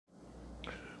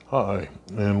Hi,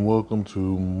 and welcome to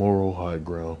Moral High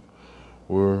Ground,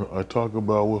 where I talk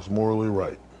about what's morally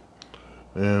right.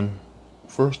 And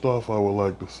first off, I would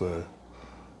like to say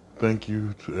thank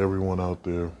you to everyone out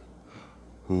there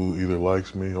who either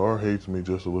likes me or hates me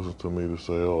just to listen to me to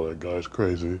say, oh, that guy's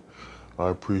crazy. I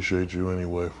appreciate you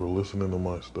anyway for listening to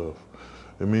my stuff.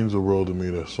 It means the world to me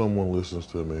that someone listens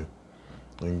to me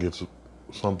and gets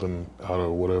something out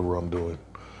of whatever I'm doing.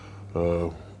 Uh,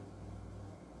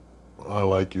 I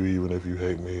like you even if you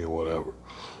hate me or whatever.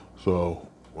 So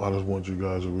I just want you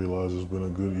guys to realize it's been a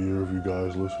good year of you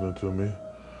guys listening to me.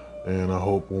 And I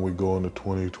hope when we go into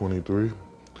 2023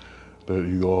 that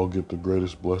you all get the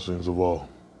greatest blessings of all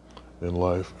in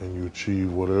life and you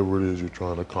achieve whatever it is you're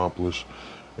trying to accomplish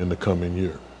in the coming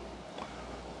year.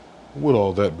 With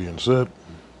all that being said,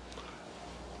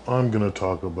 I'm going to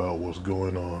talk about what's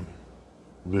going on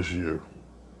this year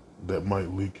that might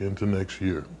leak into next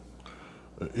year.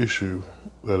 An issue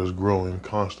that is growing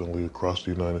constantly across the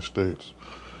United States.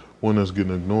 One that's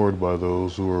getting ignored by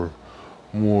those who are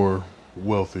more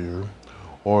wealthier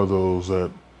or those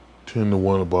that tend to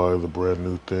want to buy the brand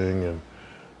new thing and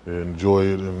enjoy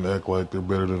it and act like they're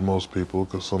better than most people,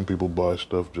 because some people buy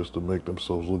stuff just to make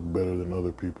themselves look better than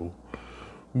other people.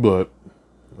 But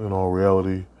in all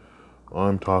reality,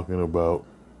 I'm talking about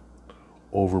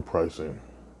overpricing.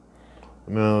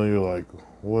 Now you're like,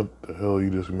 what the hell? You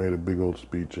just made a big old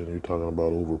speech and you're talking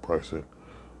about overpricing.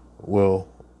 Well,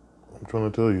 I'm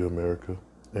trying to tell you, America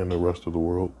and the rest of the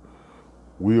world,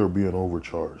 we are being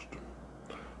overcharged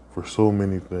for so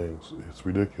many things. It's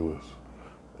ridiculous.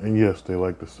 And yes, they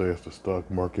like to say it's the stock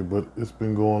market, but it's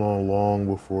been going on long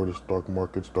before the stock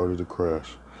market started to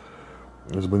crash.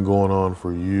 It's been going on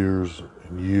for years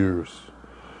and years.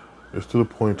 It's to the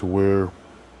point to where,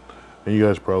 and you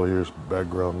guys probably hear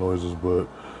background noises, but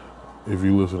if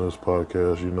you listen to this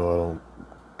podcast, you know I don't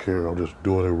care. I'm just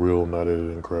doing it real, not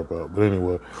editing crap out. But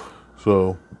anyway,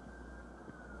 so,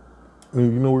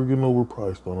 we're getting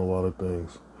overpriced on a lot of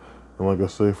things. And like I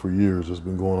say, for years, it's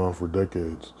been going on for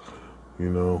decades.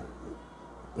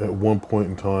 At one point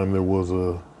in time, there was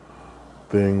a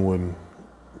thing when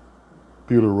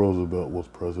Theodore Roosevelt was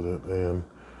president and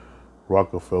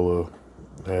Rockefeller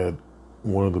had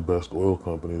one of the best oil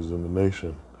companies in the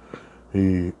nation.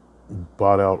 He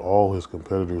bought out all his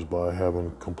competitors by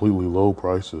having completely low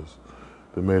prices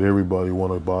that made everybody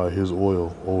want to buy his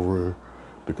oil over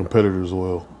the competitor's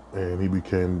oil. And he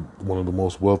became one of the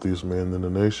most wealthiest men in the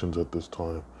nations at this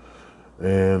time.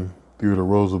 And Theodore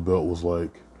Roosevelt was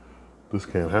like, this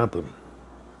can't happen.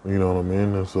 You know what I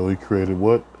mean? And so he created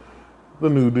what? The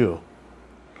New Deal.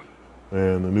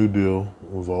 And the New Deal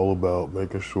was all about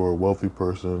making sure a wealthy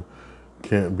person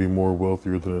can't be more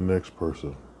wealthier than the next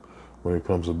person when it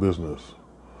comes to business.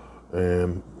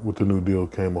 And with the New Deal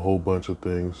came a whole bunch of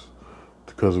things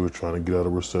because we were trying to get out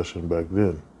of recession back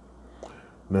then.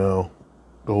 Now,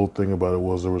 the whole thing about it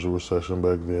was there was a recession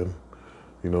back then,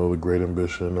 the Great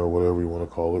Ambition or whatever you want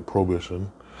to call it,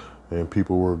 Prohibition. And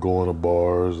people were going to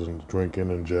bars and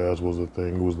drinking, and jazz was the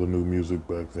thing. It was the new music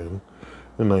back then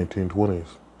in the 1920s.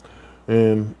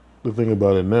 And the thing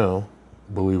about it now,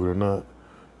 believe it or not,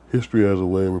 history has a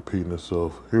way of repeating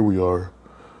itself. Here we are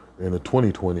in the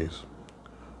 2020s,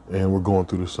 and we're going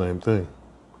through the same thing.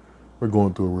 We're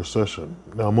going through a recession.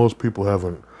 Now, most people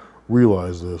haven't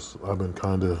realized this. I've been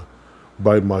kind of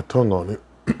biting my tongue on it.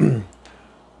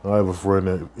 I have a friend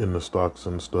that in the stocks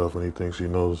and stuff, and he thinks he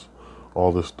knows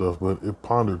all this stuff, but it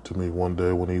pondered to me one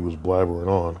day when he was blabbering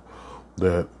on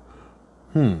that,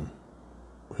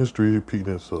 history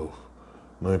repeating itself,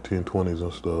 1920s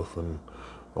and stuff, and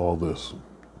all this.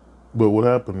 But what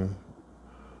happened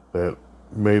that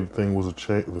made the thing was a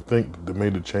change. The thing that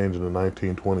made the change in the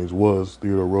 1920s was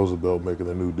Theodore Roosevelt making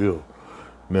the New Deal.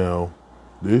 Now,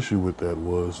 the issue with that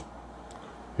was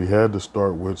he had to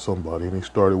start with somebody, and he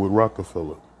started with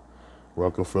Rockefeller.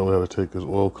 Rockefeller had to take his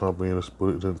oil company and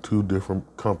split it into two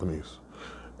different companies,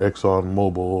 Exxon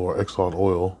Mobil or Exxon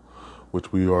Oil,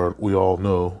 which we all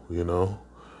know,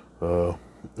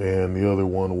 and the other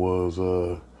one was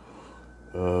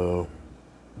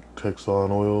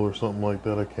Texon Oil or something like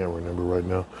that. I can't remember right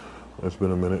now. It's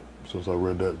been a minute since I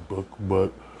read that book,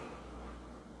 but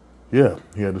yeah,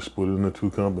 he had to split it into two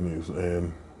companies.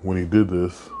 And when he did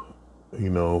this,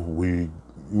 we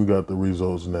got the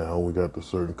results now. We got the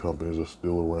certain companies that are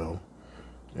still around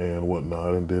and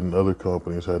whatnot. And then other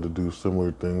companies had to do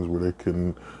similar things where they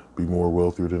couldn't be more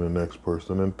wealthier than the next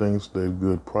person. And things stayed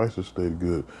good. Prices stayed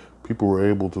good. People were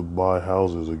able to buy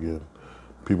houses again.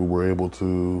 People were able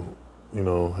to,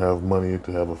 have money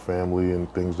to have a family and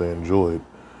things they enjoyed.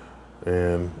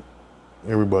 And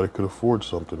everybody could afford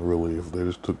something, really, if they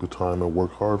just took the time and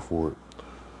worked hard for it.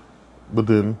 But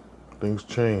then things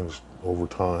changed over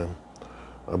time.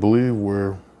 I believe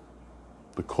where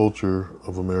the culture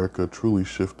of America truly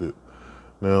shifted.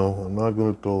 Now, I'm not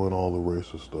going to throw in all the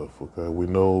racist stuff, okay? We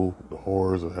know the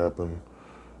horrors that happened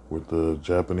with the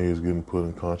Japanese getting put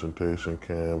in concentration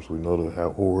camps. We know the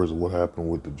horrors of what happened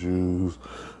with the Jews,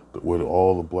 with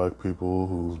all the black people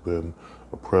who's been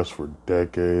oppressed for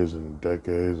decades and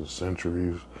decades and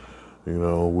centuries. You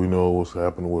know, we know what's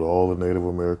happened with all the Native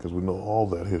Americans. We know all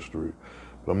that history.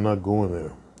 But I'm not going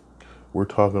there. We're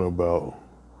talking about,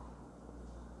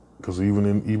 because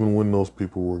even when those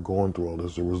people were going through all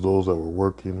this, there was those that were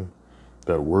working,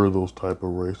 that were those type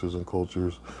of races and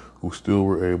cultures, who still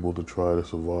were able to try to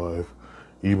survive,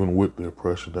 even with the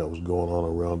oppression that was going on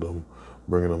around them,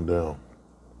 bringing them down.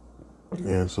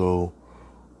 And so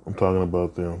I'm talking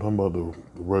about them. I'm talking about the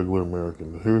regular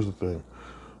American. Here's the thing.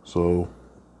 So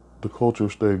the culture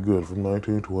stayed good from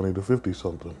 1920 to 50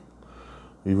 something,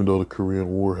 even though the Korean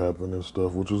War happened and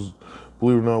stuff, which is,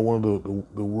 believe it or not, one of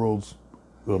the world's,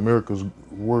 America's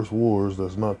worst wars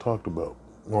that's not talked about,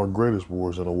 or greatest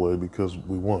wars in a way, because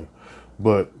we won.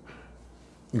 But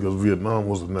because Vietnam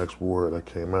was the next war that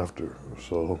came after.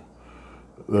 So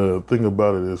the thing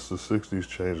about it is the 60s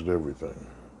changed everything.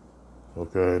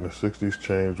 Okay, in the 60s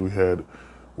changed, we had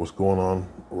what's going on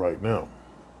right now.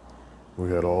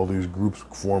 We had all these groups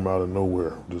form out of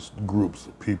nowhere, just groups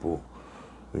of people.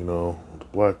 You know, the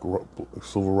Black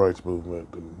Civil Rights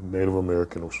Movement, the Native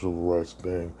American Civil Rights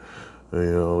thing, you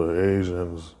know, the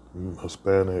Asians,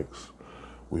 Hispanics.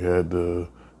 We had the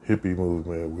hippie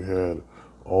movement. We had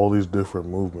all these different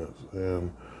movements,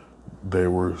 and they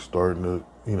were starting to,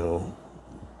 you know,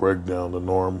 break down the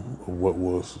norm of what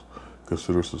was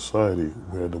considered society.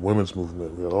 We had the women's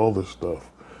movement. We had all this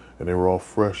stuff, and they were all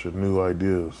fresh and new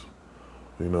ideas.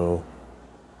 You know,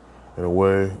 in a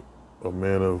way, a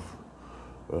man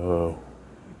of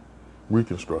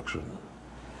reconstruction.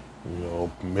 You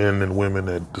know, men and women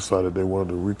that decided they wanted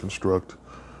to reconstruct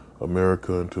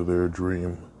America into their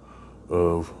dream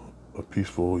of a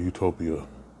peaceful utopia.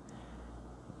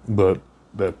 But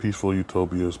that peaceful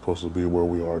utopia is supposed to be where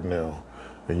we are now.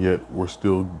 And yet we're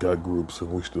still got groups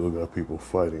and we still got people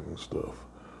fighting and stuff.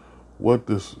 What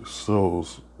this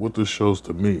shows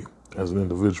to me as an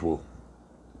individual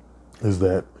is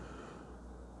that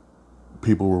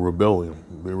people were rebelling.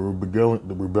 They were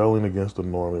rebelling against the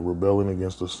norm. They were rebelling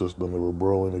against the system. They were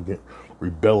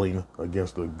rebelling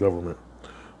against the government.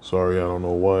 Sorry, I don't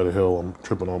know why the hell I'm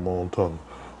tripping on my own tongue.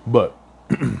 But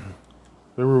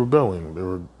they were rebelling.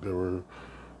 They were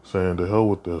saying, to hell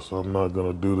with this. I'm not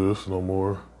going to do this no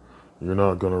more. You're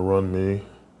not going to run me.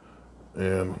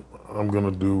 And I'm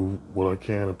going to do what I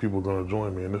can and people are going to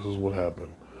join me. And this is what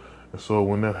happened. And so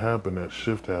when that happened, that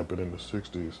shift happened in the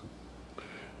 60s,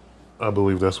 I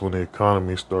believe that's when the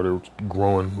economy started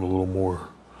growing a little more.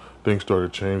 Things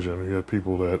started changing. You had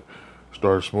people that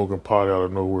started smoking pot out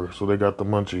of nowhere, so they got the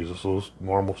munchies, and so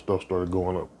normal stuff started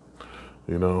going up.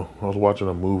 You know, I was watching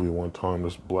a movie one time.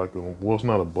 This it's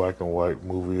not a black and white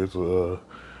movie.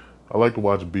 I like to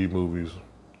watch B movies.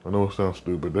 I know it sounds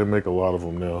stupid. They make a lot of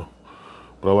them now,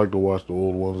 but I like to watch the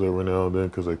old ones every now and then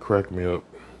because they crack me up.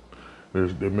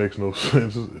 It makes no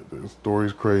sense. The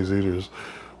story's crazy. There's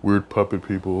weird puppet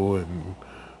people and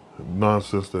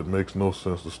nonsense that makes no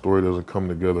sense. The story doesn't come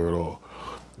together at all.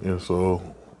 And so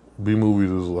B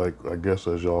movies is like, I guess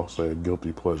as y'all say, a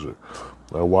guilty pleasure.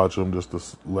 I watch them just to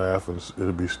laugh and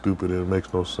it'll be stupid and it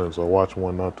makes no sense. I watched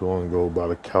one not too long ago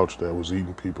about a couch that was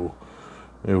eating people.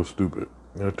 It was stupid.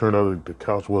 And it turned out that the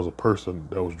couch was a person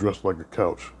that was dressed like a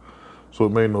couch. So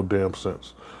it made no damn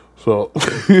sense. So,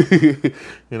 and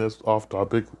it's off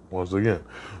topic once again.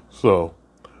 So,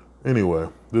 anyway,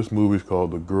 this movie's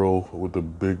called The Girl with the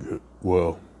Big,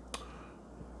 well,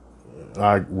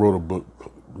 I wrote a book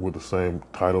with the same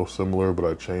title, similar, but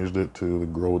I changed it to The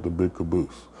Girl with the Big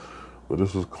Caboose. But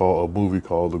this is called a movie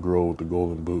called The Girl with the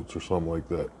Golden Boots or something like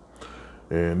that.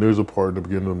 And there's a part in the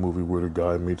beginning of the movie where the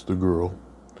guy meets the girl,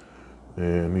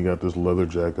 and he got this leather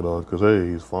jacket on because, hey,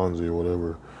 he's Fonzie or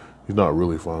whatever. He's not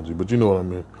really Fonzie, but you know what I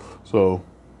mean. So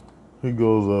he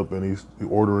goes up and he's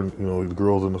ordering, you know, the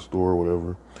girl's in the store or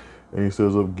whatever, and he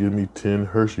says, "Up, give me 10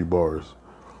 Hershey bars."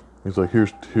 He's like,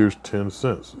 here's 10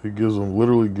 cents.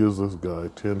 Literally gives this guy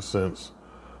 10 cents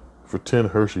for 10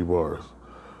 Hershey bars.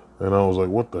 And I was like,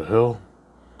 what the hell?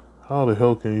 How the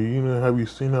hell can have you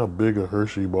seen how big a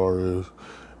Hershey bar is?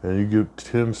 And you give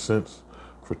 10 cents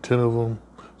for 10 of them?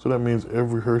 So that means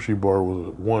every Hershey bar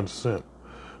was 1 cent.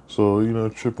 So,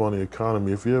 trip on the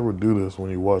economy. If you ever do this when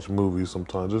you watch movies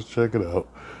sometimes, just check it out.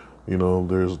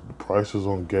 There's prices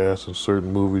on gas in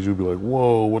certain movies. You'll be like,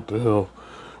 whoa, what the hell?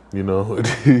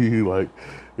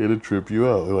 It'll trip you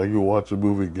out. Like you watch a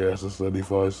movie, gas is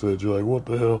 75 cents. You're like, what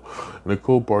the hell? And the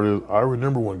cool part is, I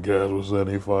remember when gas was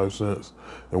 75 cents.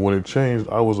 And when it changed,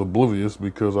 I was oblivious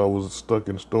because I was stuck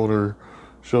in Stoner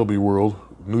Shelby world,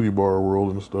 nudie bar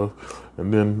world and stuff.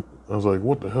 And then I was like,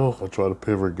 what the hell? I tried to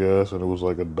pay for gas and it was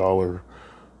like $1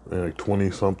 and like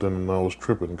 20 something. And I was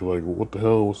tripping. Like, what the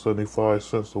hell was 75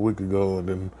 cents a week ago? And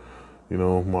then,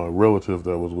 my relative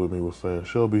that was with me was saying,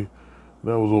 Shelby,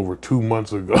 that was over 2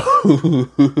 months ago.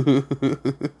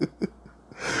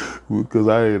 Because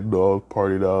I didn't know I was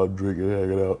partying out, drinking,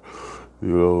 hanging out,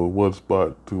 one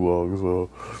spot too long. So,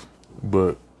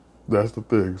 but that's the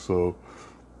thing. So,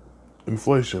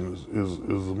 inflation is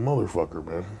a motherfucker,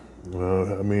 man.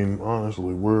 I mean,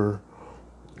 honestly, we're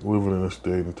living in a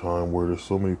state and time where there's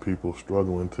so many people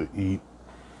struggling to eat,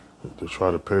 to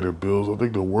try to pay their bills. I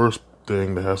think the worst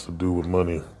thing that has to do with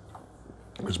money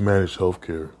is managed health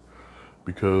care,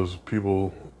 because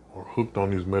people are hooked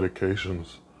on these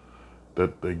medications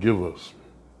that they give us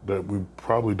that we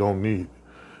probably don't need.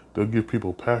 They'll give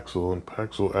people Paxil, and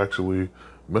Paxil actually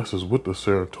messes with the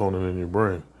serotonin in your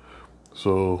brain.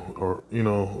 So, or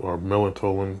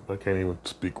melatonin. I can't even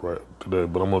speak right today,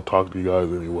 but I'm gonna talk to you guys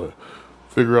anyway.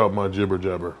 Figure out my jibber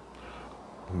jabber.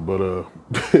 But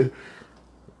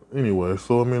anyway,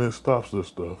 so I mean, it stops this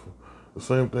stuff. The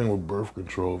same thing with birth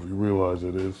control. If you realize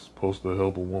it is supposed to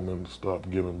help a woman stop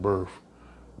giving birth,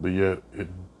 but yet it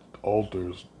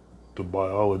alters the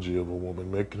biology of a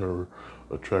woman, making her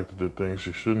attracted to things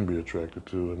she shouldn't be attracted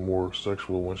to and more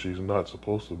sexual when she's not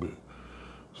supposed to be.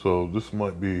 So this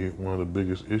might be one of the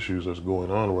biggest issues that's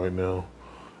going on right now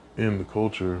in the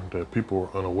culture that people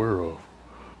are unaware of.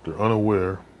 They're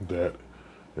unaware that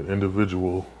an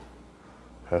individual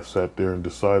has sat there and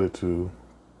decided to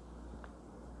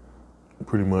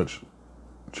pretty much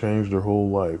change their whole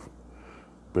life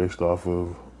based off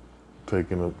of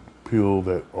taking a pill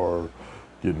that are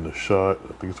getting a shot.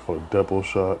 I think it's called a depot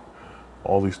shot.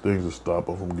 All these things to stop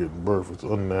them from getting birth. It's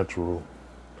unnatural.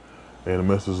 And it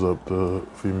messes up the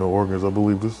female organs. I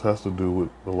believe this has to do with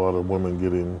a lot of women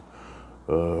getting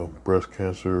breast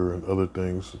cancer and other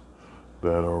things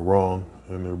that are wrong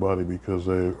in their body because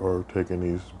they are taking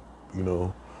these,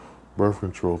 birth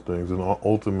control things. And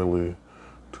ultimately,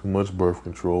 too much birth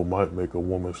control might make a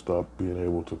woman stop being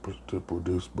able to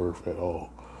produce birth at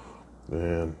all.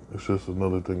 And it's just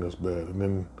another thing that's bad.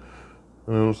 And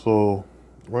then, so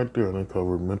right there, I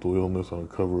uncovered mental illness, I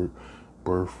uncovered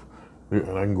birth,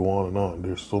 and I can go on and on.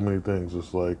 There's so many things.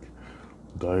 It's like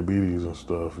diabetes and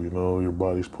stuff, your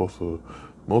body's supposed to,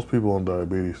 most people on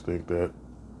diabetes think that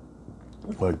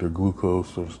like their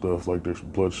glucose and stuff, like their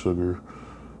blood sugar,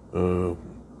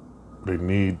 they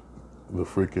need the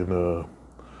freaking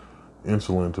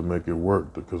insulin to make it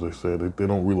work, because they say they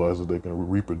don't realize that they can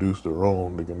reproduce their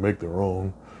own, they can make their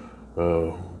own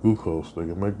glucose, they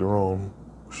can make their own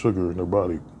sugar in their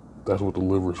body. That's what the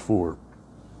liver is for.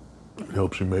 It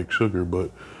helps you make sugar,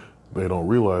 but they don't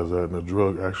realize that, and the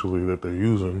drug actually that they're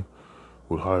using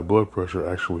with high blood pressure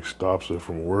actually stops it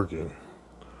from working.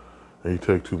 And you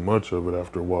take too much of it,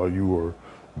 after a while you are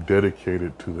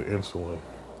dedicated to the insulin.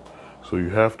 So you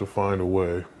have to find a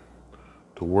way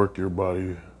to work your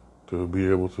body to be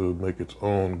able to make its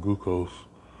own glucose,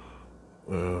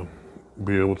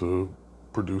 be able to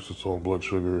produce its own blood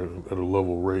sugar at a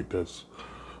level rate that's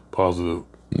positive.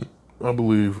 I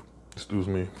believe, excuse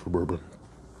me for bourbon,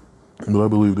 but I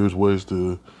believe there's ways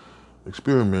to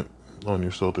experiment on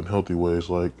yourself in healthy ways,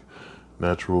 like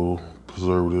natural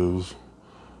preservatives,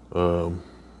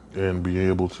 and be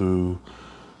able to,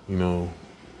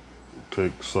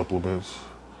 take supplements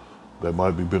that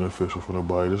might be beneficial for the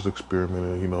body. Just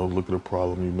experiment and, look at a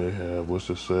problem you may have. Let's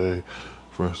just say,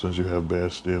 for instance, you have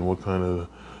bad skin. What kind of,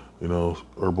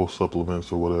 herbal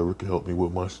supplements or whatever can help me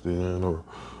with my skin, or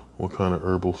what kind of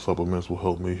herbal supplements will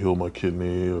help me heal my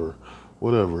kidney or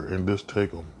whatever, and just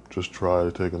take them. Just try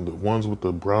to take them. The ones with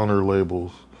the browner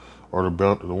labels, or the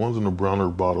ones in the browner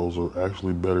bottles, are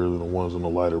actually better than the ones in the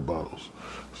lighter bottles.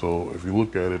 So if you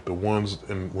look at it, the ones,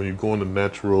 and when you go into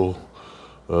natural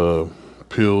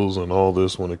pills and all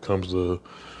this, when it comes to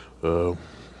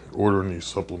ordering these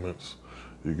supplements,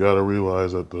 you got to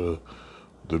realize that the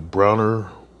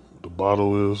browner the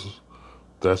bottle is,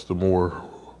 that's the more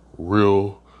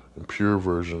real and pure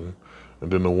version.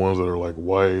 And then the ones that are like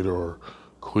white or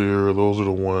clear, those are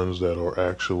the ones that are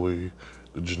actually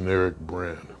the generic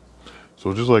brand.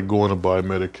 So just like going to buy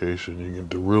medication, you can get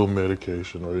the real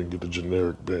medication or you can get the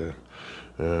generic brand.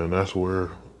 And that's where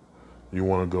you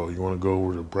want to go. You want to go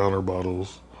with the browner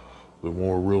bottles, the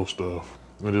more real stuff,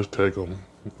 and just take them,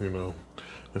 And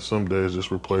some days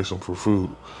just replace them for food.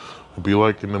 Be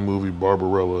like in the movie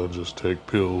Barbarella and just take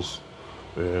pills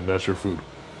and that's your food.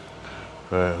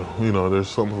 And there's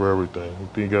something for everything.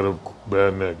 You got a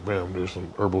bad neck, bam, there's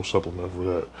some herbal supplement for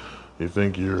that. You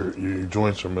think your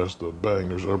joints are messed up, bang,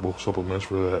 there's herbal supplements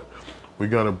for that. We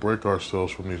got to break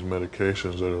ourselves from these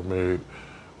medications that are made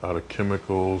out of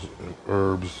chemicals and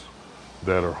herbs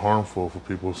that are harmful for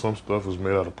people. Some stuff is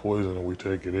made out of poison and we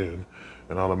take it in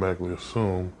and automatically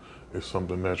assume it's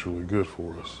something naturally good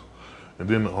for us. And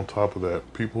then on top of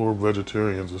that, people who are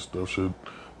vegetarians and stuff should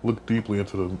look deeply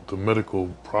into the medical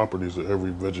properties of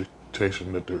every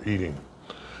vegetation that they're eating.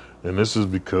 And this is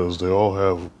because they all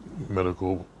have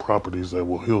medical properties that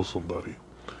will heal somebody.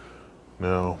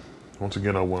 Now, once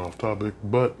again, I went off topic,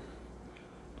 but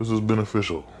this is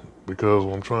beneficial because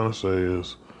what I'm trying to say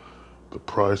is the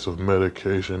price of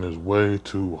medication is way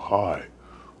too high.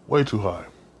 Way too high.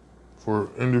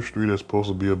 For industry that's supposed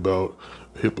to be about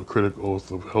a Hippocratic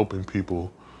oath of helping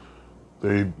people,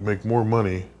 they make more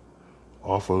money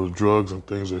off of drugs and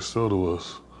things they sell to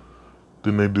us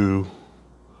than they do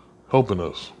helping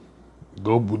us.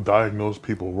 They'll diagnose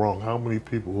people wrong. How many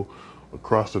people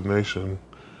across the nation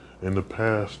in the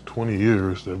past 20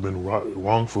 years have been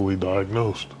wrongfully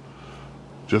diagnosed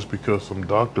just because some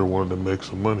doctor wanted to make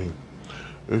some money?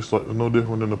 It's like no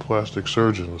different than the plastic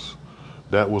surgeons.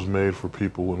 That was made for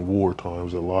people in war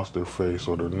times that lost their face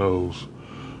or their nose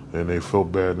and they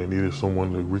felt bad and they needed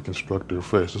someone to reconstruct their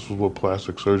face. This was what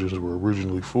plastic surgeons were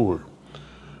originally for.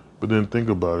 But then think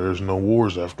about it, there's no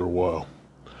wars after a while.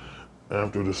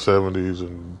 After the 70s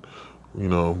and,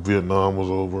 Vietnam was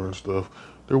over and stuff,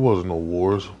 there wasn't no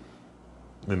wars.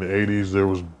 In the 80s, there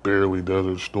was barely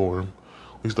Desert Storm.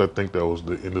 At least I think that was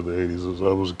the end of the 80s.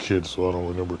 I was a kid, so I don't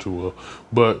remember too well.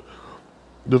 But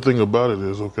the thing about it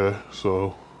is, okay,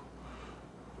 so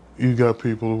you got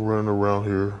people running around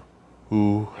here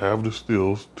who have the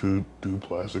skills to do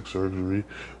plastic surgery,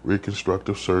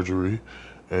 reconstructive surgery,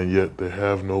 and yet they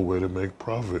have no way to make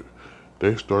profit.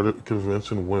 They started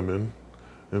convincing women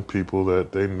and people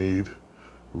that they need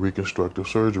reconstructive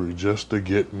surgery just to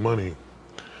get money.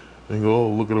 And go, oh,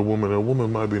 look at a woman. A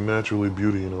woman might be naturally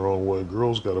beauty in her own way.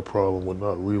 Girls got a problem with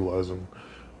not realizing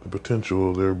the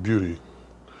potential of their beauty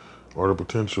or the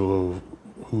potential of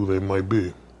who they might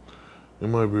be. It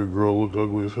might be a girl look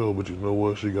ugly as hell, but you know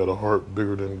what? She got a heart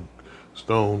bigger than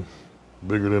stone,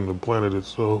 bigger than the planet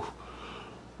itself.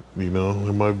 It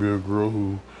might be a girl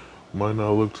who might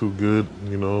not look too good,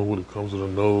 when it comes to the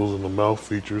nose and the mouth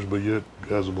features, but yet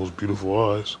has the most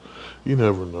beautiful eyes. You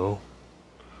never know.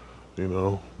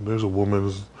 There's a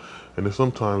woman's, and then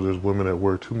sometimes there's women that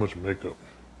wear too much makeup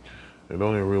and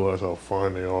don't even realize how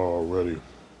fine they are already.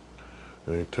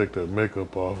 And they take that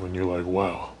makeup off and you're like,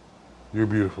 wow, you're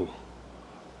beautiful.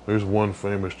 There's one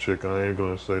famous chick, I ain't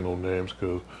gonna say no names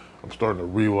because I'm starting to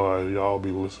realize y'all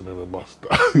be listening to my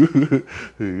stuff.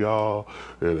 Y'all,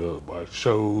 and my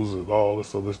shows and all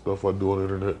this other stuff I do on the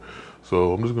internet.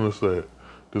 So I'm just gonna say it.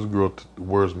 This girl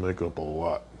wears makeup a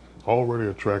lot. Already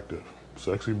attractive.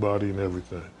 Sexy body and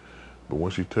everything. But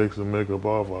when she takes the makeup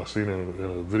off, I seen her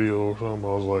in a video or something,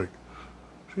 I was like,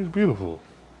 she's beautiful.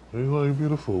 She's like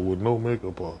beautiful with no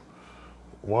makeup on.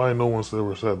 Why no one's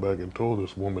ever sat back and told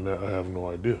this woman that, I have no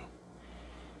idea.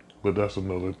 But that's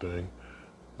another thing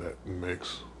that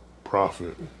makes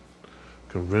profit.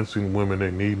 Convincing women they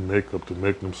need makeup to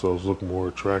make themselves look more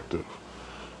attractive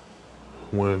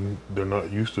when they're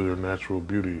not used to their natural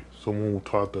beauty. Someone who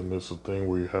taught them it's a thing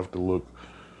where you have to look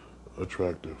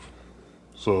attractive.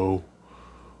 So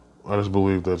I just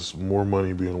believe that's more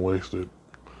money being wasted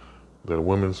that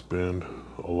women spend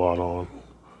a lot on.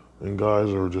 And guys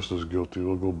are just as guilty.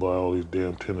 They'll go buy all these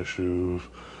damn tennis shoes.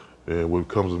 And when it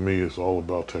comes to me, it's all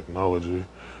about technology.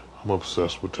 I'm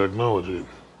obsessed with technology.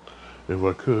 If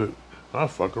I could, I'd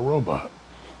fuck a robot.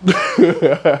 You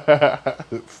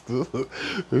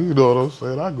know what I'm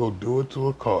saying? I'd go do it to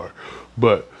a car.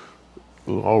 But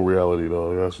in all reality,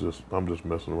 though, I'm just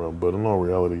messing around. But in all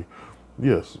reality,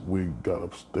 yes, we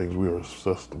got things we are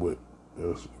obsessed with.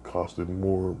 It's costing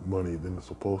more money than it's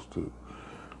supposed to.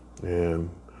 And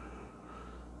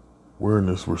we're in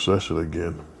this recession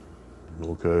again,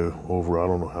 okay, over I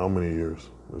don't know how many years.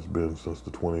 It's been since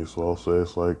the 20s, so I'll say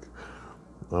it's like,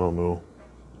 I don't know,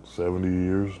 70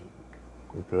 years,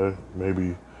 okay,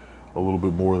 maybe a little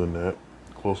bit more than that,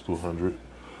 close to 100.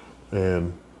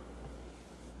 And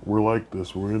we're like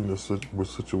this. We're in this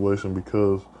situation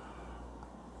because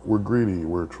we're greedy.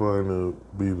 We're trying to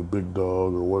be the big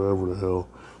dog or whatever the hell,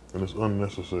 and it's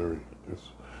unnecessary.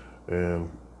 And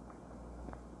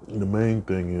the main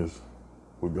thing is,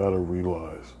 we gotta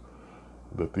realize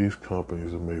that these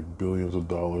companies have made billions of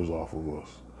dollars off of us.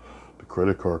 The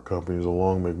credit card companies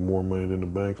alone make more money than the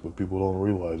banks, but people don't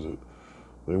realize it.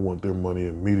 They want their money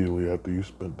immediately after you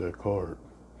spent that card.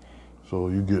 So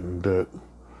you get in debt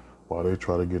while they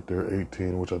try to get their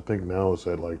 18, which I think now it's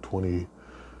at like 21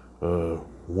 or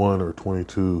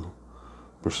 22%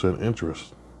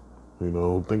 interest.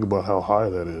 Think about how high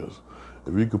that is.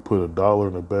 If you could put $1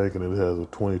 in the bank and it has a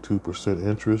 22%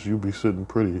 interest, you'd be sitting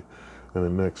pretty in the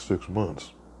next 6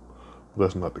 months. But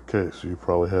that's not the case. You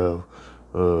probably have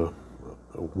a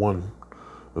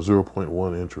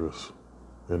 0.1 interest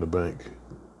in the bank.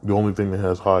 The only thing that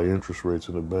has high interest rates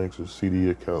in the banks is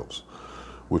CD accounts,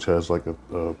 which has like a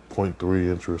 0.3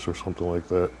 interest or something like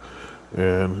that.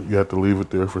 And you have to leave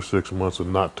it there for 6 months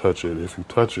and not touch it. If you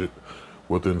touch it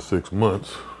within 6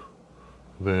 months,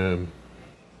 then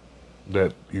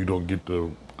that you don't get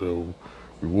the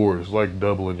reward. It's like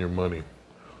doubling your money.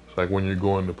 It's like when you're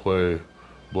going to play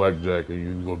blackjack and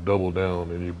you go double down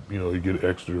and you get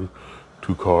extra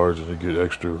 2 cards and you get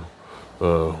extra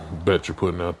bet you're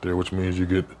putting out there, which means you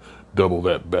get double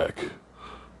that back.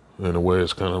 In a way,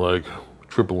 it's kind of like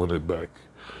tripling it back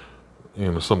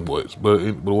in some ways. But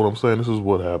what I'm saying, this is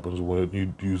what happens when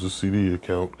you use a CD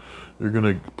account. You're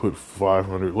gonna put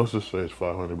 500. Let's just say it's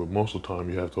 500, but most of the time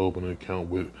you have to open an account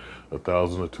with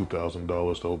 $1,000 or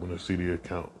 $2,000 to open a CD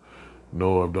account.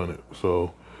 No, I've done it.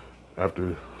 So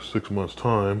after 6 months'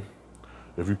 time,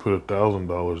 if you put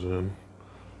 $1,000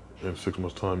 in 6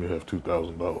 months' time, you have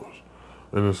 $2,000.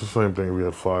 And it's the same thing. If you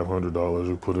have $500,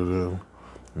 you put it in,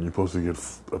 and you're supposed to get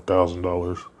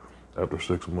 $1,000 after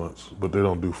 6 months. But they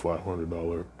don't do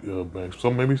 $500 banks.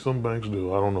 Maybe some banks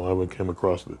do. I don't know. I haven't came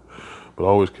across it, but I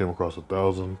always came across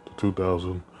 1,000 to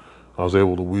 2,000. I was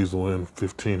able to weasel in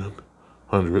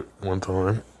 1,500 one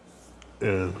time,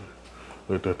 and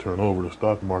let that turn over. The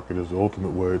stock market is the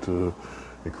ultimate way to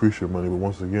increase your money, but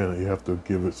once again, you have to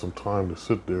give it some time to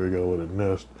sit there. You gotta let it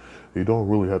nest. You don't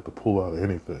really have to pull out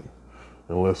anything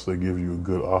unless they give you a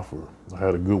good offer. I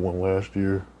had a good one last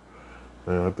year,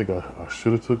 and I think I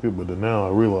should have took it, but then now I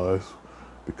realize,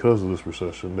 because of this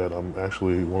recession, that I'm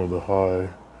actually one of the high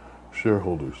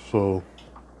shareholders. So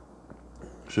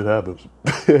shit happens.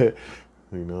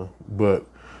 But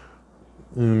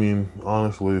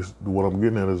honestly, what I'm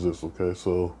getting at is this, okay?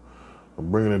 So I'm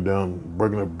bringing it down,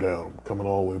 coming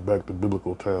all the way back to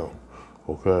biblical town,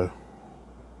 okay?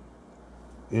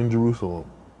 In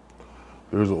Jerusalem,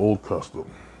 there's an old custom.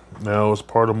 Now, it's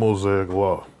part of Mosaic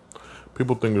law.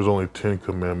 People think there's only 10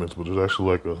 commandments, but there's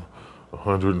actually like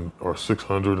 100 or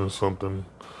 600 and something,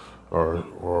 or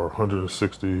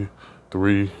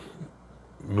 163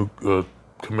 new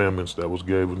commandments that was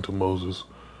given to Moses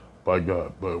by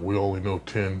God. But we only know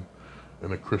 10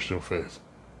 in the Christian faith.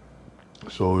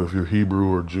 So if you're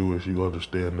Hebrew or Jewish, you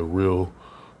understand the real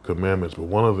commandments. But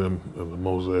one of them in the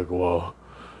Mosaic law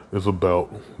is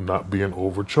about not being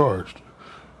overcharged.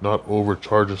 Not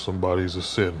overcharging somebody is a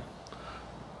sin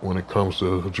when it comes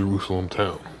to Jerusalem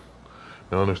town.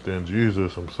 Now understand,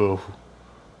 Jesus himself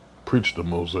preached the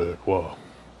Mosaic law,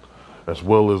 as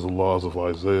well as the laws of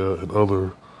Isaiah and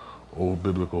other old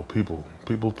biblical people.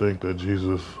 People think that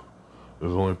Jesus is the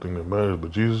only thing that matters, but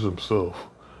Jesus himself,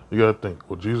 you gotta think,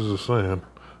 what Jesus is saying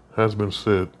has been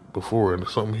said before, and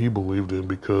it's something he believed in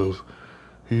because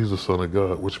he's the Son of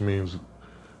God, which means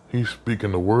he's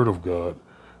speaking the word of God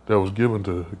that was given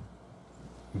to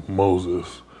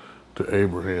Moses, to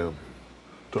Abraham,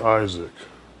 to Isaac,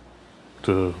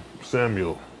 to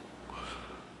Samuel,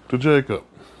 to Jacob.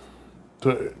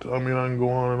 I can go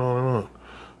on and on and on.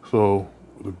 So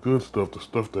the good stuff, the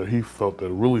stuff that he felt that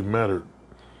really mattered,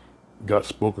 got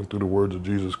spoken through the words of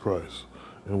Jesus Christ,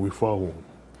 and we follow him.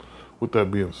 With that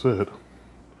being said,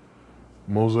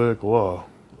 Mosaic law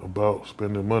about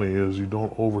spending money is you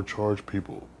don't overcharge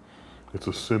people. It's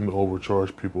a sin to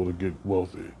overcharge people to get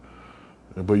wealthy.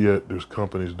 But yet there's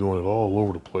companies doing it all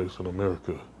over the place in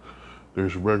America.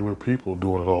 There's regular people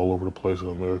doing it all over the place in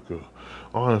America.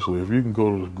 Honestly, if you can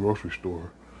go to the grocery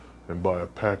store and buy a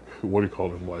pack, what do you call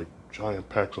them, like giant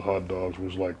packs of hot dogs,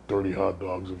 there's like 30 hot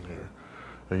dogs in there,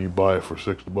 and you buy it for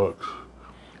 $6,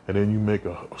 and then you make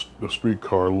a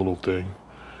streetcar little thing,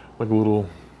 like a little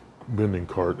vending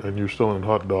cart, and you're selling a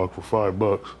hot dog for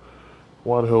 $5.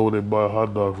 Why the hell would they buy a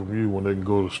hot dog from you when they can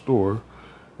go to the store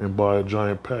and buy a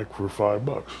giant pack for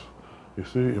 $5? You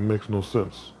see, it makes no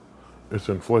sense. It's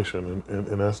inflation,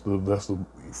 and that's the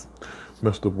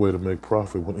messed up way to make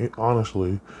profit.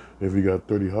 Honestly, if you got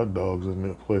 30 hot dogs in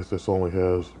a place that only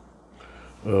has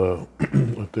a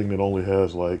thing that only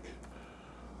has like,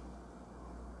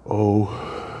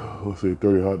 let's say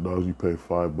 30 hot dogs, you pay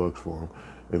 $5 for them.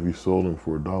 If you sold them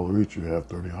for $1 each, you have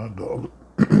 30 hot dogs.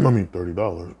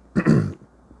 $30.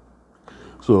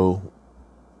 So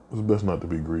it's best not to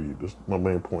be greedy. That's my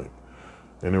main point.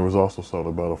 And there was also something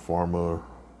about a farmer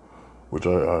which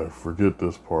I forget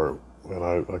this part, and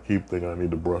I keep thinking I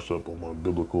need to brush up on my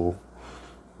biblical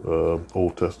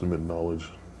Old Testament knowledge.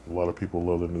 A lot of people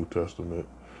love the New Testament.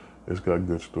 It's got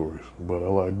good stories, but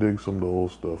I dig some of the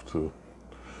old stuff too.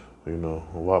 You know,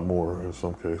 a lot more in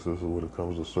some cases when it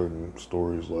comes to certain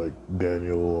stories like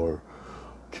Daniel or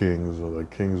Kings, like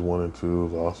Kings 1 and 2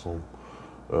 is awesome.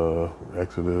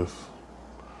 Exodus,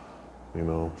 you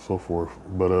know, so forth.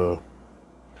 But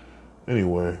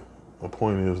anyway, my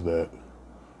point is that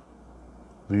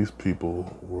these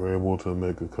people were able to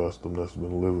make a custom that's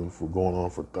been living for going on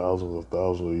for thousands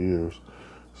of years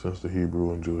since the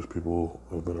Hebrew and Jewish people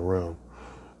have been around.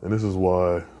 And this is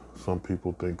why some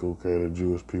people think, okay, the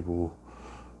Jewish people,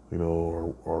 you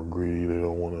know, are greedy. They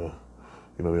don't want to,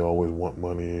 you know, they always want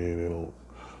money. They don't,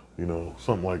 you know,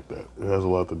 something like that. It has a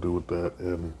lot to do with that.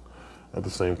 And at the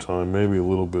same time, maybe a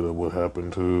little bit of what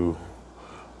happened to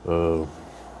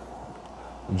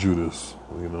Judas,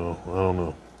 you know, I don't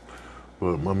know.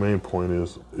 But my main point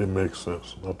is it makes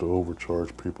sense not to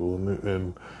overcharge people.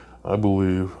 And I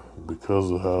believe because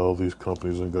of how these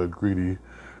companies have got greedy,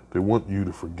 they want you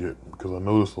to forget. Because I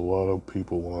notice a lot of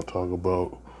people when I talk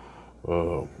about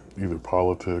either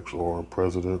politics or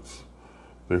presidents,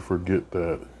 they forget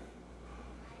that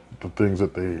the things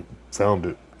that they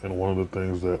founded, and one of the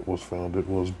things that was founded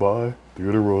was by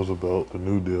Theodore Roosevelt, the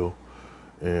New Deal,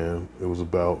 and it was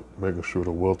about making sure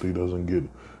the wealthy doesn't get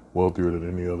wealthier than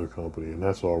any other company, and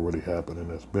that's already happening.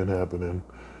 That's been happening,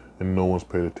 and no one's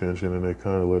paid attention, and they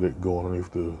kind of let it go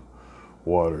underneath the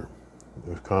water.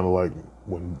 It's kind of like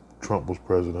when Trump was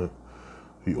president,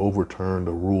 he overturned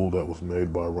a rule that was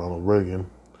made by Ronald Reagan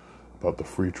about the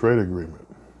free trade agreement.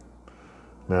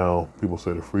 Now, people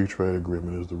say the free trade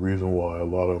agreement is the reason why a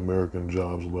lot of American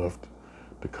jobs left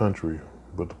the country.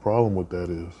 But the problem with that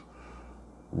is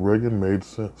Reagan made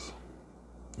sense.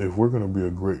 If we're going to be a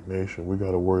great nation, we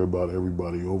got to worry about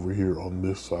everybody over here on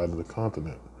this side of the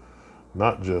continent,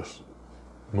 not just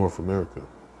North America.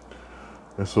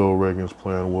 And so Reagan's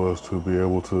plan was to be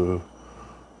able to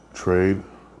trade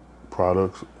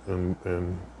products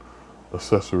and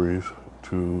accessories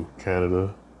to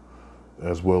Canada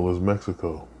as well as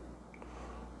Mexico.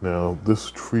 Now, this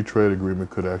free trade agreement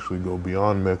could actually go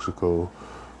beyond Mexico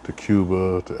to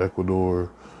Cuba, to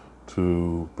Ecuador,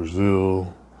 to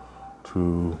Brazil,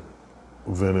 to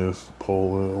Venice,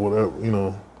 Poland, whatever, you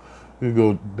know. You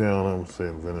go down, I'm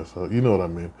saying Venice, you know what I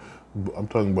mean. I'm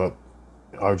talking about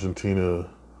Argentina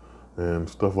and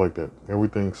stuff like that.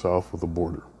 Everything south of the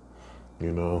border,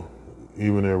 you know,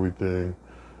 even everything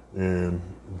in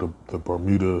the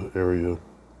Bermuda area,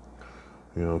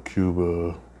 you know,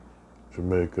 Cuba,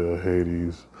 Jamaica,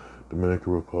 Haiti,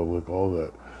 Dominican Republic, all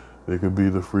that. It could be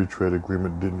the free trade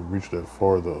agreement didn't reach that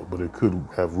far though, but it could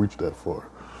have reached that far.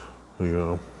 You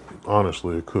know,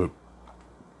 honestly, it could.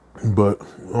 But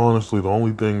honestly, the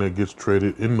only thing that gets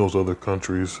traded in those other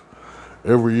countries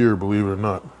every year, believe it or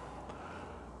not,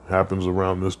 happens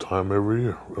around this time every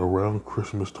year, around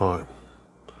Christmas time.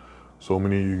 So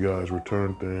many of you guys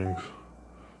return things,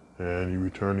 and you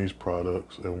return these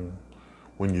products, and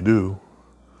when you do,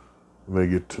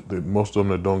 most of them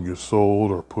that don't get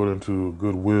sold or put into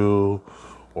Goodwill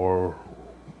or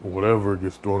whatever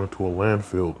gets thrown into a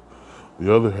landfill.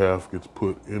 The other half gets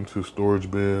put into storage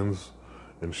bins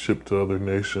and shipped to other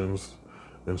nations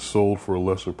and sold for a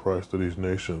lesser price to these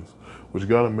nations, which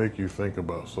got to make you think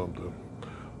about something.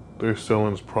 They're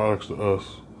selling products to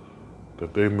us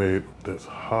that they made that's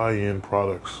high-end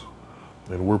products,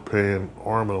 and we're paying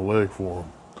arm and a leg for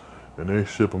them. And they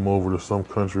ship them over to some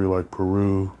country like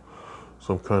Peru,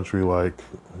 some country like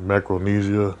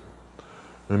Micronesia,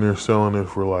 and they're selling it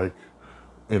for like,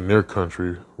 in their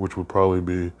country, which would probably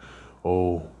be,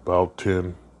 about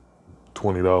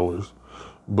 $10-$20.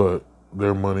 But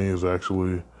their money is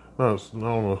actually, I don't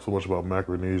know so much about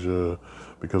Micronesia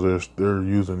because they're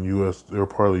using they're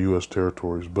part of the U.S.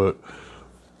 territories. But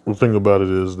the thing about it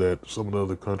is that some of the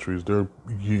other countries, the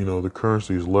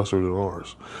currency is lesser than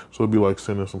ours. So it'd be like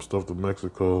sending some stuff to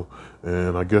Mexico,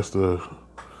 and I guess the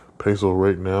peso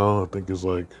rate now, I think is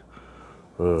like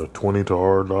 20 to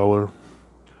our dollar.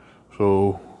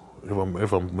 So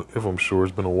if I'm sure,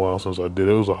 it's been a while since I did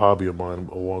it. It was a hobby of mine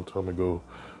a long time ago.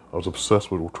 I was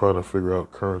obsessed with trying to figure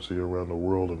out currency around the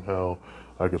world and how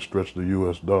I could stretch the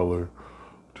U.S. dollar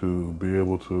to be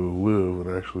able to live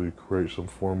and actually create some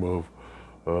form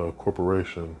of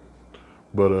corporation.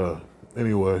 But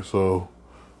anyway, so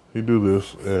you do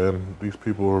this, and these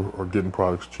people are getting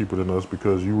products cheaper than us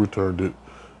because you returned it,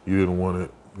 you didn't want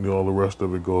it. All the rest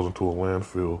of it goes into a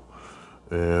landfill,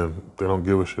 and they don't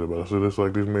give a shit about it. So it's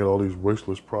like they've made all these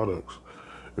wasteless products.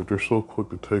 If they're so quick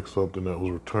to take something that was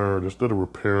returned, instead of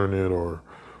repairing it or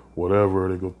whatever,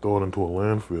 they go throw it into a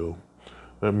landfill.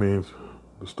 That means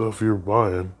the stuff you're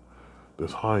buying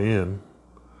that's high end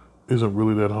isn't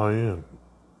really that high end.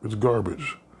 It's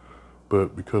garbage.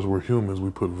 But because we're humans, we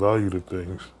put value to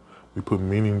things. We put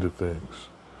meaning to things.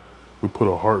 We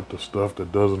put a heart to stuff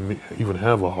that doesn't even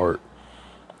have a heart.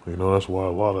 That's why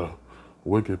a lot of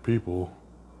wicked people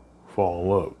fall in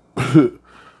love.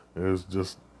 It's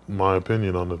just my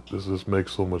opinion on it. This just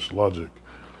makes so much logic.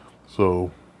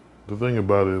 So the thing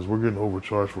about it is we're getting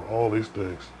overcharged for all these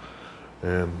things.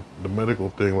 And the medical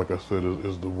thing, like I said,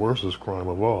 is the worstest crime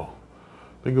of all.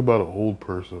 Think about an old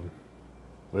person.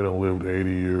 They done lived 80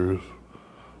 years,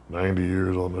 90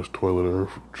 years on this toilet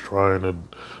earth, trying to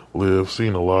live,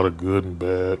 seen a lot of good and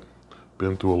bad,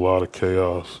 been through a lot of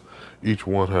chaos. Each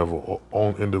one have a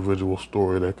own individual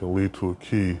story that can lead to a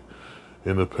key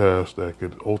in the past that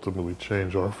could ultimately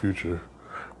change our future.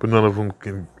 But none of them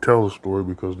can tell the story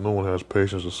because no one has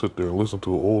patience to sit there and listen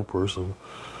to an old person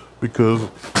because,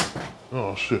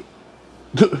 oh shit,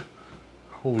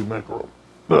 holy mackerel.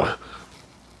 Ugh.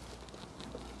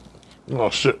 Oh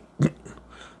shit.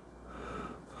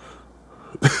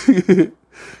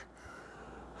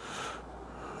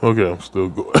 Okay, I'm still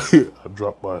going. I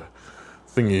dropped my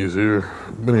thingies here.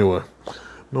 But anyway,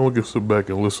 no one can sit back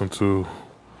and listen to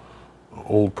an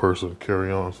old person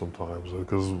carry on sometimes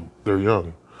because they're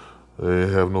young. They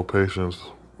have no patience.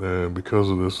 And because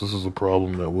of this is a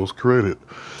problem that was created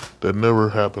that never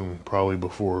happened probably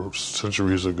before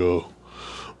centuries ago,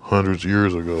 hundreds of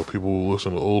years ago. People will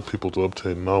listen to old people to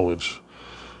obtain knowledge.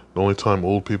 The only time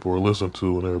old people are listened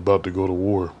to when they're about to go to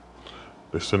war.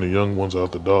 They send the young ones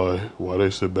out to die while they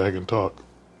sit back and talk.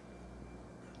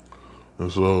 And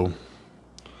so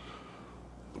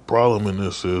the problem in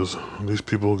this is these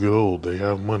people get old. They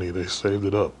have money. They saved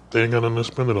it up. They ain't got nothing to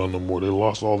spend it on no more. They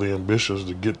lost all the ambitions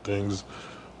to get things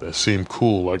that seem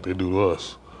cool like they do to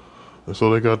us. And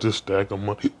so they got this stack of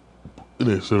money and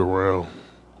they sit around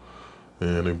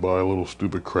and they buy a little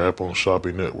stupid crap on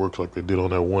shopping networks like they did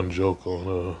on that one joke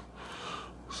on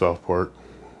South Park,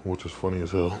 which is funny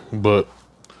as hell. But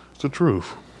it's the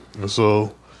truth. And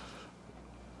so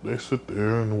they sit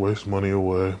there and waste money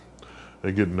away.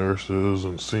 They get nurses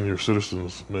and senior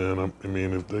citizens, man. I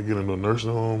mean, if they get into a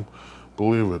nursing home,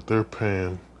 believe it, they're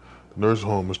paying. The nursing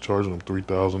home is charging them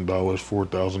 $3,000,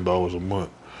 $4,000 a month.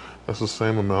 That's the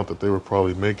same amount that they were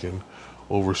probably making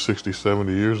over 60,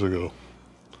 70 years ago.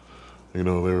 They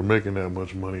were making that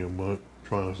much money a month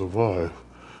trying to survive.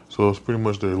 So it's pretty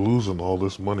much they're losing all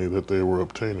this money that they were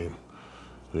obtaining.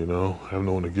 Have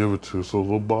no one to give it to. So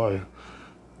they'll buy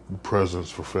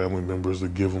presents for family members to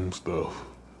give them stuff.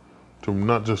 To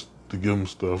not just to give them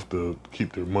stuff to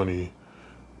keep their money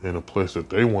in a place that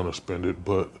they want to spend it,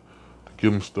 but to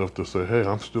give them stuff to say, hey,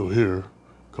 I'm still here.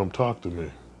 Come talk to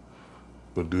me.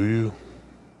 But do you?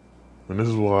 And this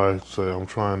is why I say I'm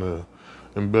trying to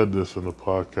embed this in the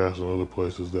podcast and other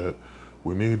places that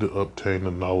we need to obtain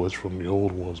the knowledge from the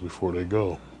old ones before they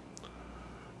go.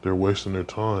 They're wasting their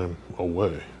time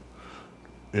away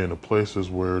in the places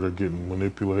where they're getting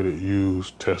manipulated,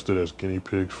 used, tested as guinea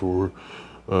pigs for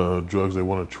drugs they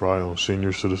want to try on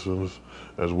senior citizens,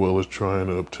 as well as trying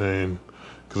to obtain,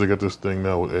 because they got this thing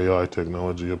now with AI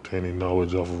technology, obtaining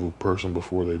knowledge off of a person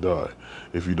before they die,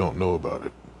 if you don't know about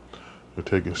it. They're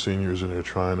taking seniors and they're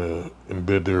trying to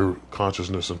embed their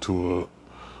consciousness into a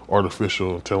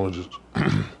artificial intelligence.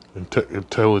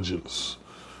 Intelligence.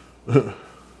 I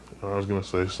was going to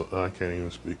say something, I can't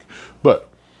even speak. But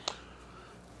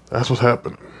that's what's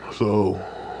happening. So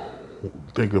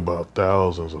think about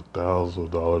thousands of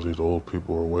dollars these old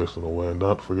people are wasting away. And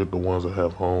not forget the ones that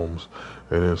have homes.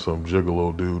 And then some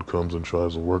gigolo dude comes and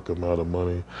tries to work them out of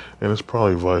money. And it's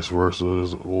probably vice versa.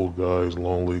 This old guy is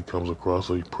lonely, comes across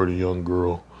a pretty young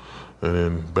girl. And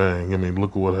then bang. I mean,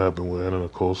 look at what happened with Anna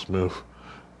Nicole Smith.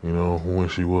 When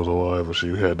she was alive and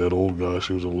she had that old guy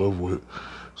she was in love with.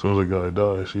 As soon as the guy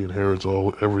dies, she inherits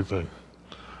everything.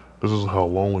 This is how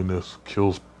loneliness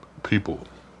kills people.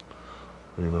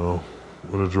 It'll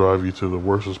drive you to the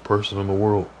worstest person in the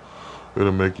world.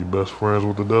 It'll make you best friends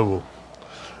with the devil.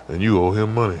 And you owe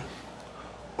him money.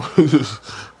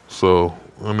 So,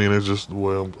 I mean, it's just the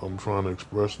way I'm trying to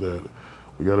express that.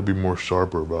 We got to be more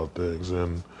sharper about things.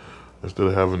 And instead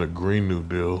of having a Green New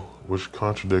Deal, which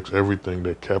contradicts everything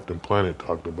that Captain Planet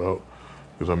talked about.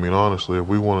 Because, I mean, honestly, if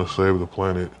we want to save the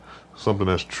planet, something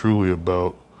that's truly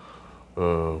about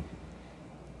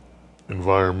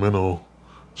environmental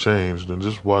change, then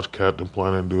just watch Captain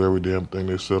Planet do every damn thing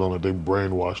they said on it. They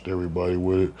brainwashed everybody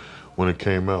with it when it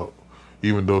came out.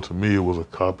 Even though to me it was a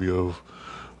copy of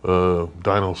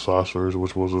Dino Saucers,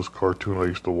 which was this cartoon I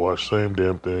used to watch. Same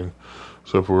damn thing.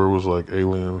 except for it was like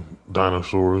alien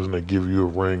dinosaurs, and they give you a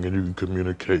ring, and you can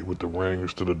communicate with the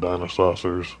rings to the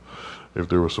dinosaurs if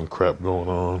there was some crap going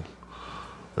on.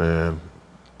 And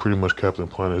pretty much Captain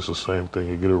Planet is the same thing.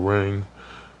 You get a ring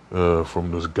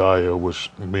from this Gaia, which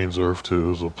means Earth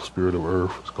too. It's a spirit of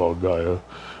Earth. It's called Gaia.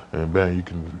 And bang, you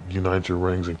can unite your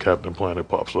rings and Captain Planet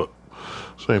pops up.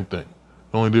 Same thing.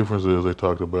 The only difference is they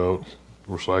talked about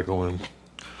recycling,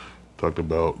 talked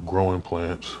about growing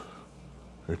plants,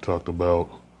 they talked about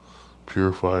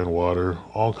purifying water,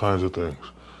 all kinds of things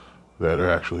that are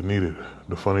actually needed.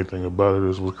 The funny thing about it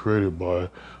is it was created by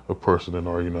a person in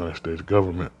our United States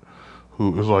government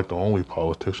who is like the only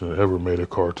politician that ever made a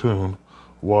cartoon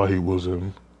while he was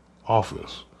in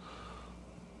office.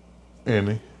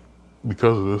 And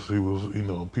because of this, he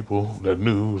was, people that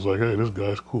knew was like, hey, this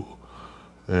guy's cool.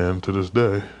 And to this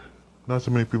day, not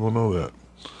too many people know that.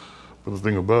 But the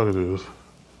thing about it is,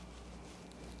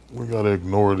 we gotta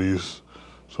ignore these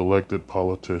selected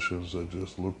politicians that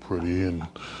just look pretty and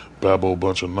babble a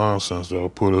bunch of nonsense that'll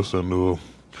put us into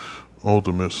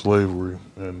ultimate slavery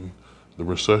and the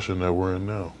recession that we're in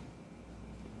now.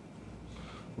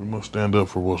 We must stand up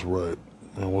for what's right.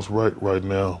 And what's right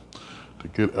now, to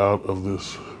get out of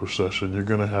this recession, you're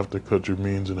going to have to cut your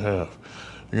means in half.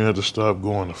 You're going to have to stop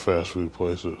going to fast food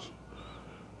places.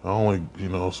 I only,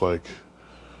 it's like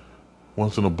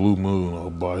once in a blue moon, I'll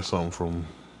buy something from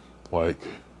like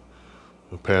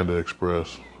the Panda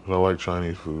Express. I like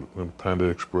Chinese food. And Panda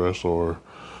Express and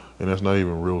that's not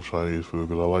even real Chinese food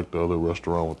because I like the other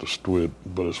restaurant with the squid,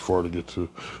 but it's far to get to.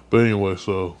 But anyway,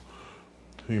 so,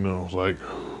 it's like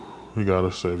you got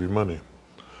to save your money.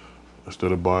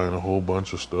 Instead of buying a whole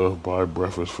bunch of stuff, buy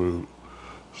breakfast food.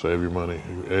 Save your money.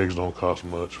 Your eggs don't cost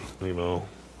much,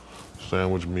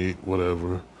 sandwich meat,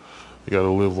 whatever. You gotta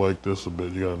live like this a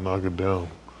bit. You gotta knock it down.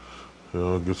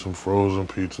 Get some frozen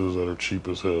pizzas that are cheap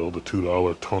as hell. The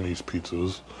 $2 Tony's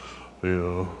pizzas.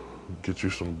 Get you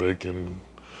some bacon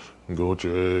and go with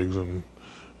your eggs and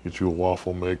get you a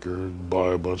waffle maker.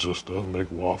 Buy a bunch of stuff.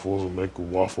 Make waffles and make a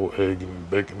waffle, egg, and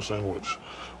bacon sandwich.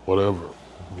 Whatever,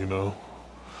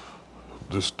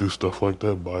 Just do stuff like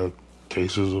that. Buy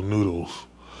cases of noodles,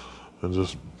 and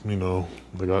just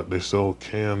they sell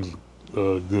cans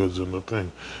goods in the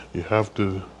thing. You have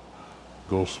to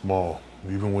go small,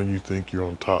 even when you think you're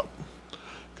on top,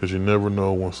 because you never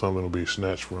know when something will be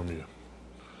snatched from you,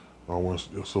 or when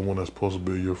someone that's supposed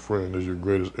to be your friend is your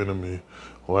greatest enemy,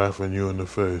 laughing you in the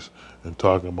face and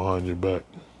talking behind your back.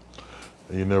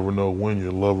 And you never know when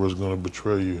your lover is going to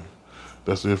betray you.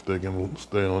 That's if they can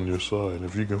stay on your side.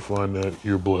 If you can find that,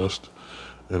 you're blessed,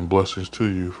 and blessings to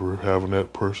you for having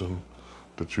that person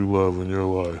that you love in your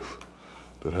life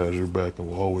that has your back and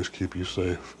will always keep you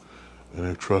safe and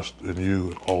they trust in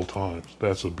you at all times.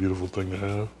 That's a beautiful thing to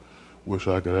have. Wish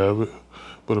I could have it,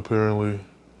 but apparently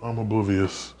I'm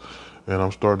oblivious and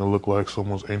I'm starting to look like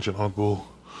someone's ancient uncle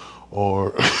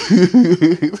or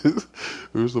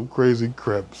there's some crazy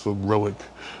crap, some relic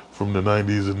from the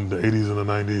 90s and the 80s and the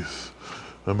 90s.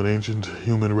 I'm an ancient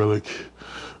human relic,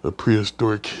 a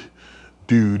prehistoric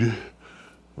dude,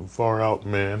 a far out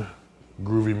man,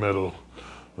 groovy metal,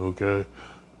 okay?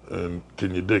 And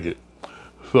can you dig it?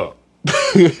 So,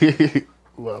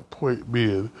 my point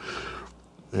being,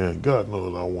 and God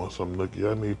knows I want some nookie.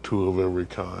 I need two of every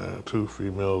kind, two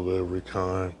females of every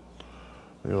kind.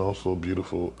 So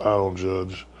beautiful. I don't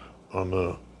judge on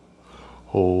the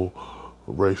whole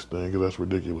race thing because that's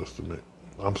ridiculous to me.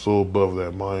 I'm so above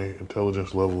that. My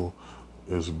intelligence level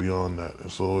is beyond that.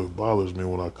 And so it bothers me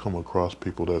when I come across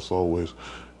people that's always,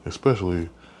 especially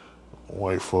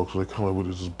white folks, they come up with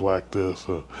this black this.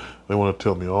 They want to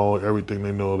tell me everything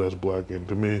they know that's black. And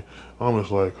to me, I'm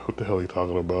just like, what the hell are you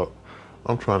talking about?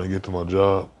 I'm trying to get to my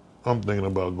job. I'm thinking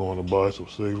about going to buy some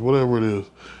cigs, whatever it is.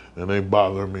 And they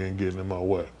bother me and getting in my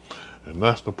way. And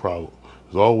that's the problem.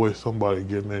 There's always somebody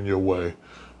getting in your way,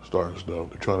 starting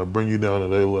stuff. They're trying to bring you down to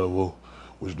their level,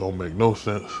 which don't make no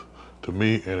sense to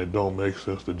me, and it don't make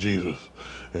sense to Jesus.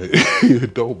 And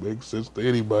it don't make sense to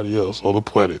anybody else on the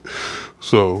planet.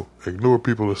 So ignore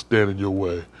people that stand in your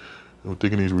way and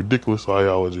thinking these ridiculous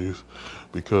ideologies,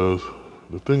 because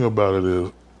the thing about it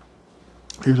is,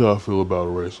 here's how I feel about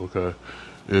race, okay?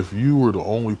 If you were the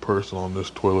only person on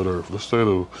this toilet earth, let's say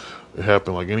it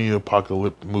happened like any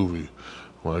apocalyptic movie,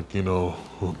 like,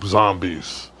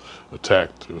 zombies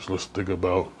attacked us. Let's think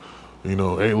about,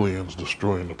 aliens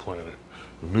destroying the planet,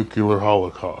 the nuclear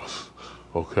holocaust,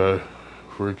 okay?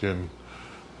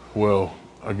 Well,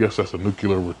 I guess that's a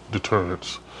nuclear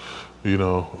deterrence,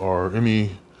 or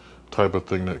any type of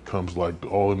thing that comes like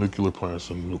all the nuclear plants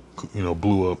and,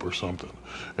 blew up or something.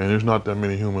 And there's not that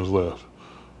many humans left.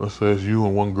 Let's say it's you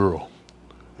and one girl.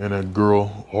 and that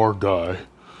girl or guy,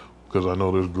 because I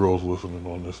know there's girls listening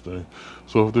on this thing.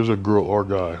 So if there's a girl or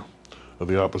guy of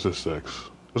the opposite sex,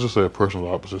 let's just say a person of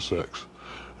the opposite sex,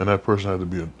 and that person had to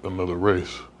be another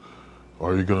race,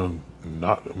 are you gonna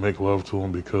not make love to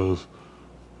him because,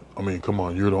 I mean, come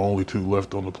on, you're the only two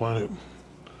left on the planet?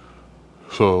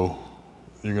 So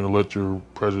you're gonna let your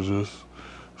prejudice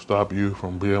stop you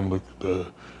from being able to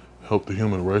help the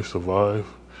human race survive?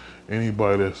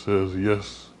 Anybody that says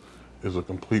yes is a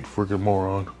complete freaking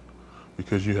moron,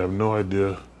 because you have no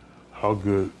idea how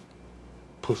good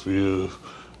pussy is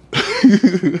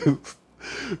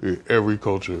in every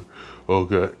culture.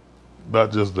 Okay,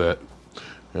 not just that.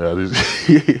 Yeah,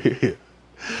 the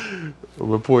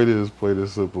point is, plain and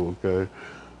simple. Okay,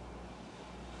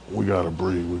 we gotta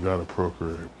breed, we gotta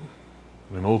procreate,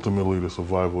 and ultimately, the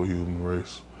survival of the human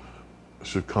race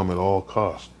should come at all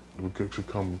costs. It should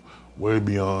come way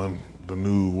beyond the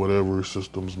new whatever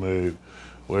systems made,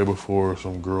 way before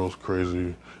some girl's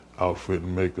crazy outfit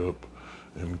and makeup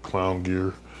and clown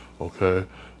gear, okay?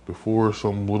 Before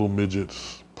some little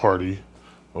midget's party,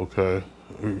 okay?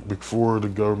 Before the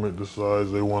government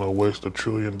decides they want to waste $1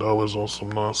 trillion on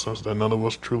some nonsense that none of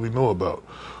us truly know about.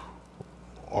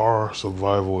 Our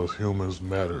survival as humans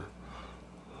matter.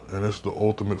 And it's the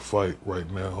ultimate fight right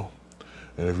now.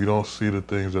 And if you don't see the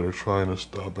things that are trying to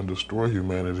stop and destroy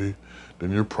humanity,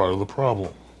 then you're part of the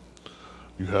problem.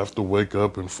 You have to wake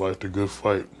up and fight the good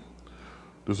fight.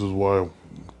 This is why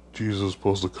Jesus is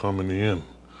supposed to come in the end,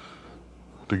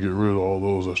 to get rid of all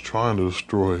those that's trying to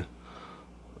destroy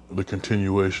the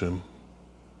continuation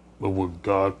of what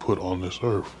God put on this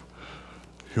earth.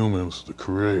 Humans to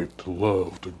create, to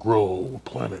love, to grow the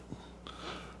planet,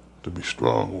 to be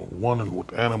strong, one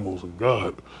with animals and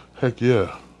God. Heck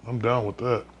yeah, I'm down with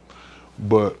that.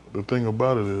 But the thing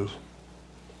about it is,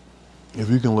 if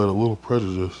you can let a little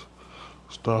prejudice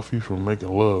stop you from making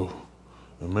love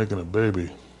and making a baby,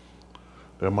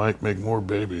 that might make more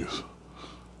babies.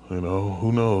 You know,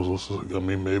 who knows? I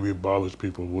mean, maybe it bothers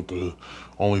people with the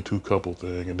only two couple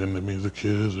thing, and then it means the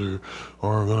kids are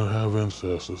going to have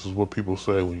incest. This is what people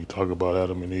say when you talk about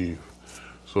Adam and Eve.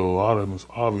 So Adam is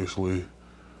obviously,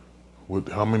 with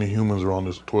how many humans are on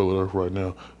this toilet earth right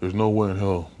now, there's no way in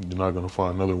hell you're not going to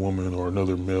find another woman or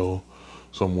another male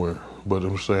somewhere. But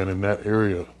I'm saying in that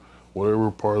area, whatever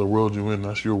part of the world you're in,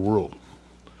 that's your world.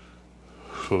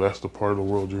 So that's the part of the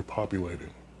world you're populating.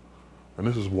 And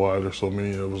this is why there's so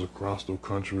many of us across the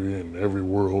country and every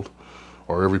world,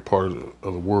 or every part of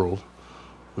the world,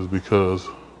 is because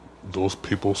those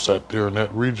people sat there in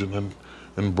that region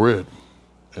and bred,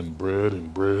 and bred,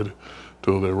 and bred,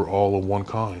 till they were all of one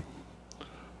kind.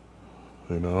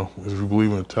 You know, if you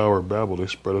believe in the Tower of Babel, they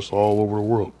spread us all over the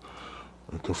world.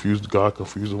 And God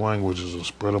confused the languages and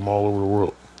spread them all over the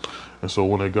world. And so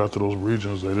when they got to those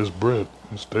regions, they just bred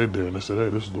and stayed there. And they said, hey,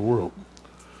 this is the world.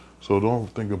 So don't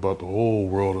think about the whole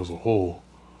world as a whole.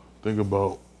 Think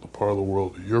about the part of the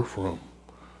world that you're from,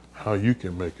 how you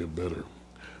can make it better,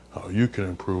 how you can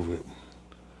improve it,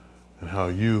 and how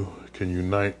you can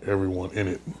unite everyone in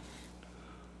it.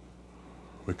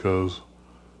 Because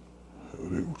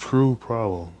the true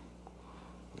problem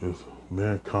is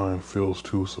mankind feels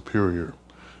too superior.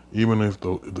 Even if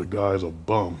the guy's a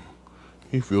bum,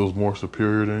 he feels more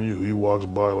superior than you. He walks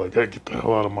by like, hey, get the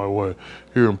hell out of my way.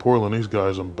 Here in Portland, these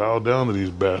guys bow down to these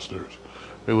bastards.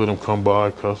 They let them come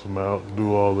by, cuss them out,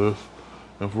 do all this.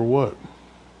 And for what?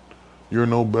 You're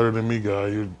no better than me, guy.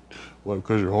 You're, like,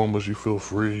 because you're homeless, you feel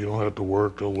free. You don't have to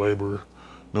work, no labor,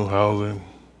 no housing.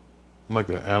 I'm like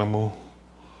an animal.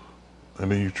 And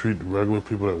then you treat the regular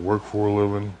people that work for a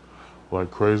living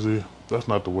like crazy. That's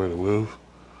not the way to live.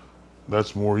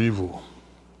 That's more evil.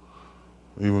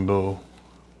 Even though,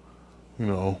 you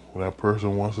know, that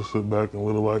person wants to sit back and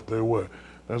live a life their way.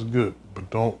 That's good. But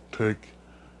don't take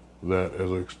that as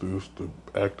an excuse to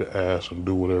act the ass and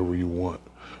do whatever you want.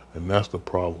 And that's the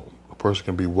problem. A person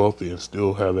can be wealthy and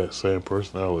still have that same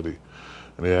personality.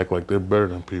 And they act like they're better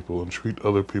than people and treat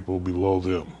other people below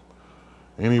them.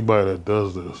 Anybody that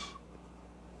does this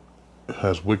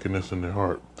has wickedness in their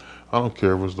heart. I don't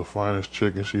care if it's the finest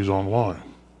chick and she's online.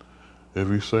 If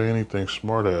you say anything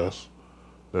smart ass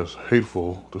that's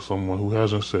hateful to someone who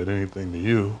hasn't said anything to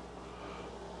you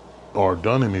or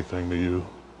done anything to you,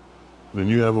 then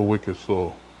you have a wicked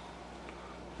soul.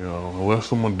 You know, unless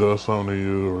someone does something to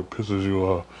you or it pisses you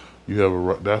off, you have a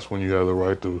right, that's when you have the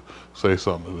right to say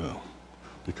something to them,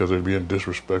 because they're being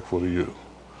disrespectful to you.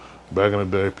 Back in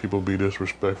the day, people be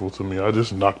disrespectful to me. I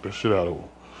just knocked the shit out of them.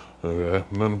 Okay?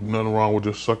 Nothing wrong with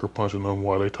just sucker punching them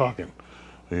while they talking.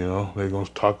 You know, they gonna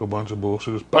talk a bunch of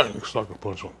bullshit, just bang, sucker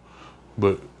punch them.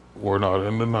 But We're not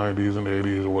in the 90s and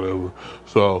 80s or whatever.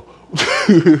 So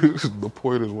the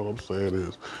point is, what I'm saying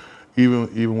is,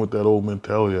 even with that old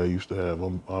mentality I used to have,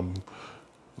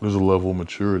 there's a level of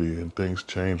maturity and things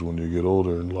change when you get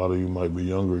older. And a lot of you might be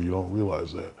younger, you don't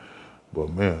realize that. But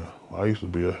man, I used to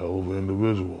be a hell of an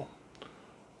individual.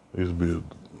 I used to be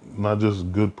not just a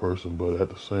good person, but at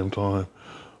the same time,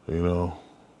 you know,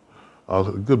 I was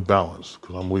a good balance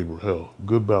because I'm Libra. Hell,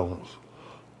 good balance.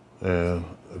 And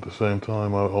at the same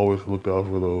time, I always looked out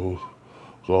for those.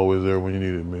 Was always there when you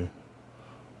needed me.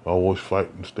 I always fight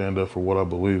and stand up for what I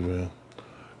believe in.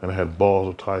 And I had balls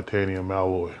of titanium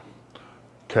alloy,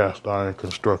 cast iron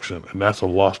construction, and that's a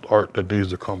lost art that needs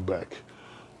to come back.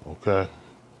 Okay?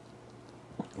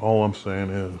 All I'm saying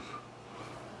is,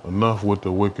 enough with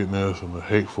the wickedness and the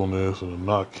hatefulness and the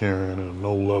not caring and the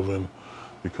no loving,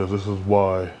 because this is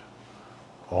why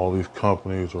all these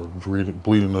companies are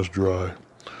bleeding us dry.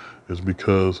 Is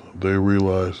because they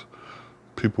realize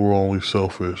people are only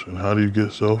selfish. And how do you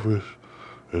get selfish?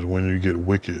 Is when you get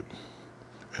wicked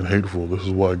and hateful. This is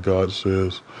why God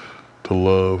says to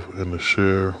love and to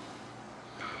share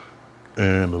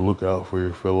and to look out for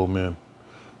your fellow men,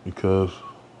 because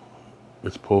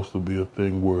it's supposed to be a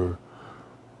thing where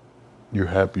you're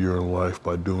happier in life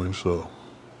by doing so.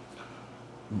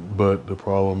 But the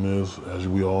problem is, as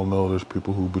we all know, there's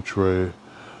people who betray,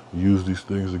 use these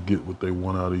things to get what they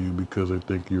want out of you because they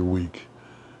think you're weak.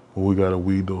 Well, we got to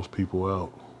weed those people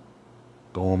out.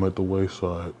 Throw them at the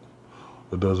wayside.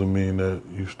 It doesn't mean that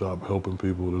you stop helping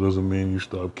people. It doesn't mean you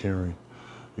stop caring.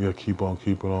 You got to keep on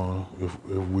keeping on. If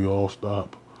we all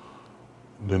stop,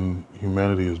 then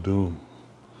humanity is doomed.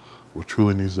 What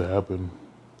truly needs to happen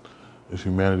is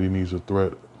humanity needs a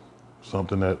threat,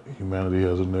 something that humanity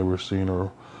hasn't never seen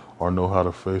or know how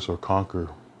to face or conquer.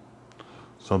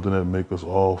 Something that make us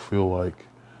all feel like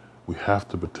we have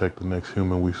to protect the next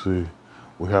human we see.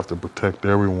 We have to protect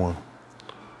everyone.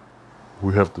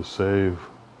 We have to save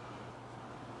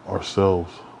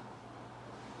ourselves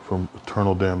from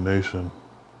eternal damnation,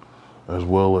 as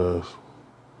well as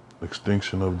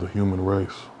extinction of the human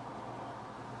race.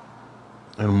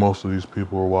 And most of these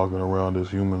people are walking around as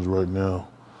humans right now,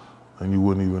 and you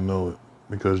wouldn't even know it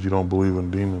because you don't believe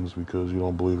in demons, because you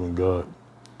don't believe in God.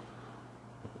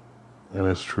 And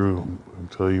it's true.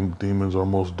 I tell you, demons are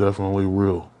most definitely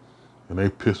real, and they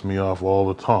piss me off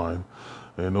all the time,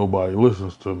 and nobody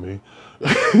listens to me.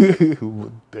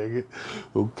 Dang it.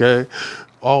 Okay?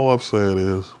 All I'm saying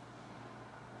is,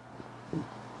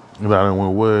 that I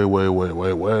went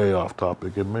way off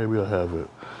topic, and maybe I have it.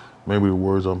 Maybe the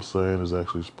words I'm saying is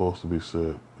actually supposed to be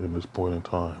said in this point in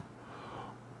time.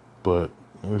 But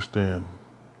understand,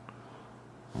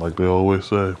 like they always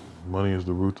say, money is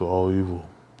the root to all evil.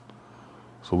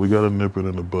 So we got to nip it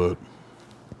in the bud,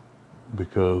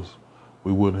 because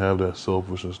we wouldn't have that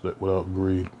selfishness without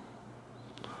greed,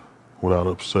 without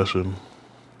obsession,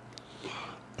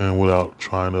 and without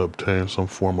trying to obtain some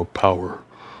form of power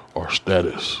or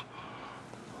status.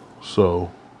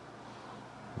 So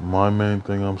my main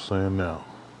thing I'm saying now,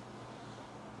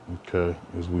 okay,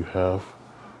 is we have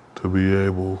to be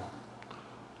able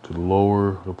to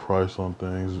lower the price on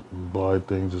things, buy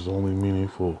things that's only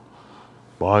meaningful,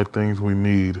 buy things we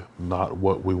need, not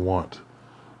what we want.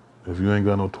 If you ain't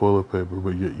got no toilet paper,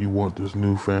 but yet you want this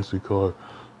new fancy car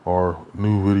or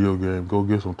new video game, go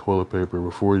get some toilet paper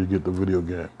before you get the video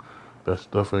game. That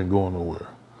stuff ain't going nowhere,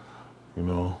 you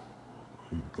know?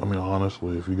 I mean,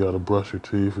 honestly, if you got to brush your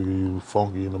teeth or you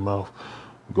funky in the mouth,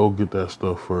 go get that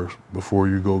stuff first before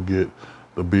you go get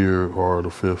the beer or the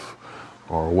fifth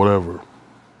or whatever,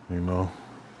 you know?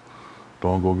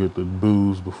 Don't go get the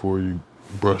booze before you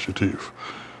brush your teeth,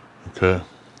 okay?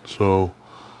 So,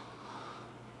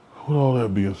 with all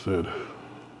that being said,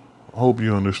 I hope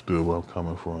you understood where I'm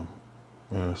coming from,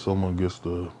 and someone gets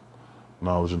the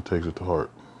knowledge and takes it to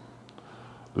heart.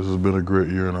 This has been a great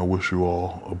year, and I wish you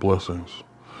all a blessings.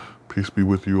 Peace be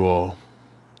with you all,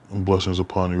 and blessings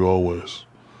upon you always.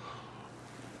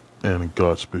 And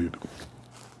Godspeed.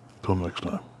 Till next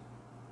time.